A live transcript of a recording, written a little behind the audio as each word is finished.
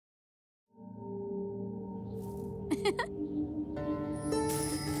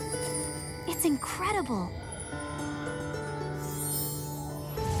It's incredible.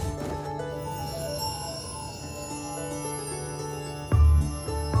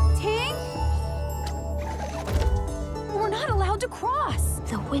 Tink? We're not allowed to cross.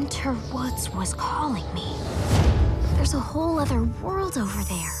 The Winter Woods was calling me. There's a whole other world over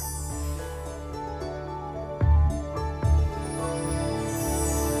there.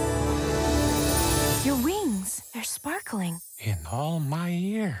 Your wings, they're sparkling. In all my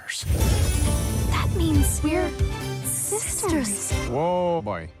years. That means we're sisters. Whoa,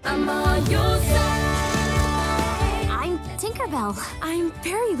 boy. I'm on your side. I'm Tinkerbell. I'm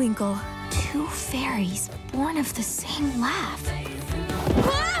Periwinkle. Two fairies born of the same laugh.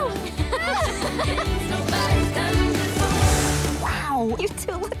 Wow, you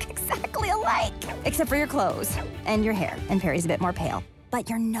two look exactly alike. Except for your clothes and your hair. And Perry's a bit more pale. But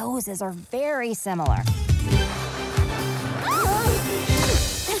your noses are very similar.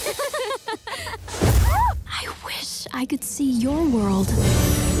 I wish I could see your world.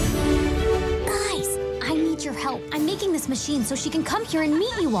 Guys, I need your help. I'm making this machine so she can come here and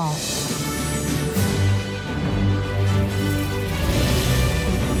meet you all.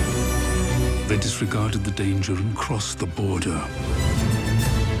 They disregarded the danger and crossed the border.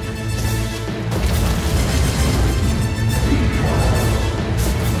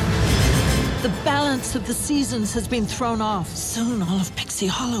 The balance of the seasons has been thrown off. Soon all of Pixie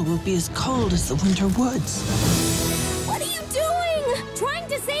Hollow will be as cold as the winter woods. What are you doing? Trying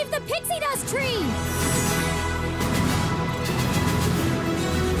to save the pixie dust tree!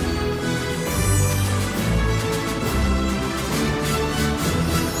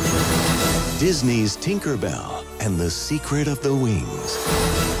 Disney's Tinker Bell and the Secret of the Wings.